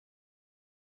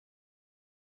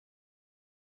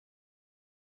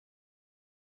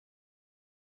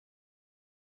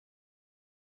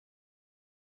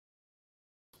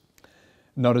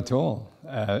Not at all.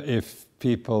 If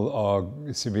people are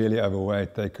severely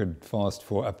overweight, they could fast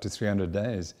for up to 300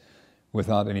 days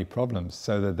without any problems.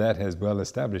 So that has well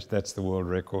established. That's the world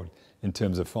record in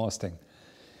terms of fasting.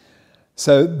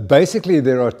 So basically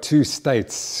there are two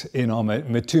states in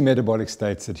our two metabolic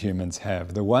states that humans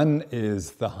have. The one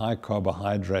is the high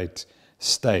carbohydrate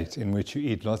state, in which you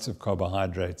eat lots of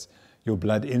carbohydrates. Your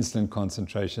blood insulin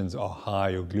concentrations are high,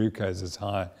 your glucose is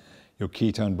high, your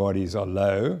ketone bodies are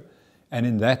low. And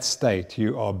in that state,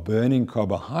 you are burning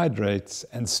carbohydrates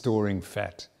and storing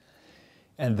fat.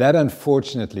 And that,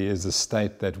 unfortunately, is the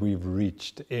state that we've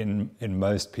reached in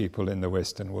most people in the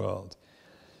Western world,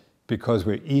 because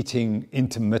we're eating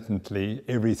intermittently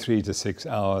every 3 to 6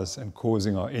 hours and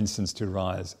causing our insulins to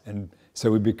rise. And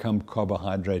so we become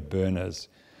carbohydrate burners.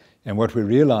 And what we're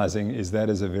realizing is that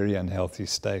is a very unhealthy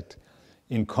state.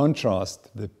 In contrast,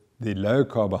 the low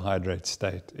carbohydrate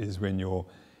state is when your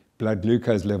blood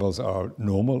glucose levels are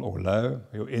normal or low,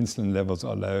 your insulin levels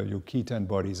are low, your ketone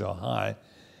bodies are high,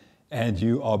 and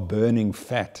you are burning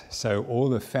fat. So all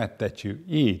the fat that you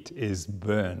eat is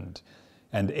burned,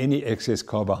 and any excess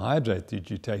carbohydrate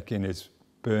that you take in is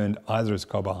burned either as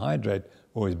carbohydrate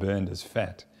or is burned as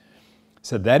fat.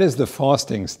 So that is the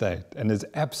fasting state, and it's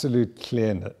absolutely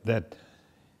clear that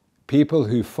people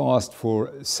who fast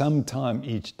for some time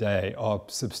each day are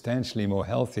substantially more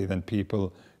healthy than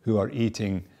people who are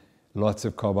eating lots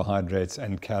of carbohydrates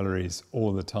and calories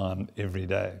all the time, every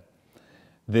day.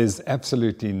 There's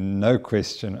absolutely no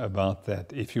question about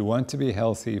that. If you want to be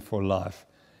healthy for life,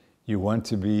 you want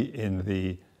to be in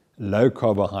the low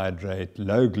carbohydrate,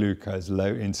 low glucose,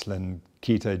 low insulin,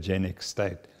 ketogenic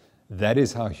state. That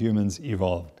is how humans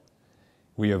evolved.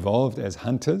 We evolved as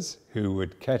hunters who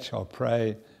would catch our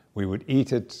prey, we would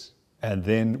eat it, and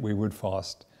then we would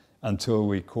fast until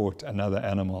we caught another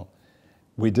animal.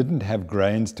 We didn't have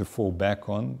grains to fall back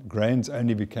on. Grains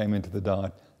only became into the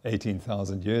diet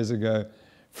 18,000 years ago.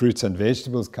 Fruits and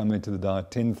vegetables come into the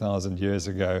diet 10,000 years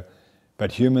ago.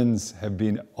 But humans have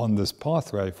been on this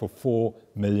pathway for 4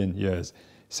 million years.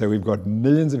 So we've got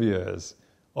millions of years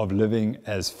of living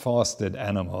as fasted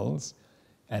animals,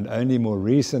 and only more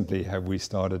recently have we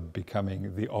started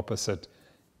becoming the opposite,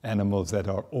 animals that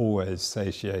are always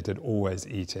satiated, always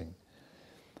eating.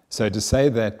 So to say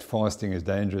that fasting is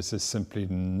dangerous is simply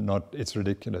not, it's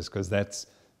ridiculous, because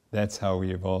that's how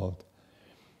we evolved.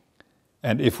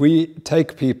 And if we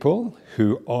take people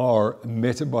who are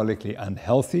metabolically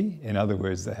unhealthy, in other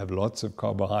words, they have lots of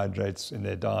carbohydrates in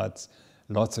their diets,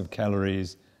 lots of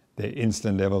calories, their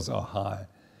insulin levels are high,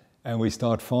 and we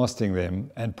start fasting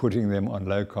them and putting them on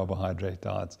low carbohydrate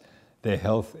diets, their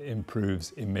health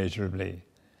improves immeasurably.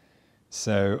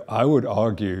 So I would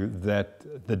argue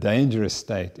that the dangerous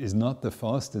state is not the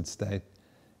fasted state,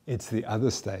 it's the other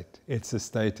state. It's the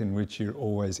state in which you're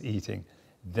always eating.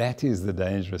 That is the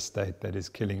dangerous state that is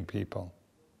killing people.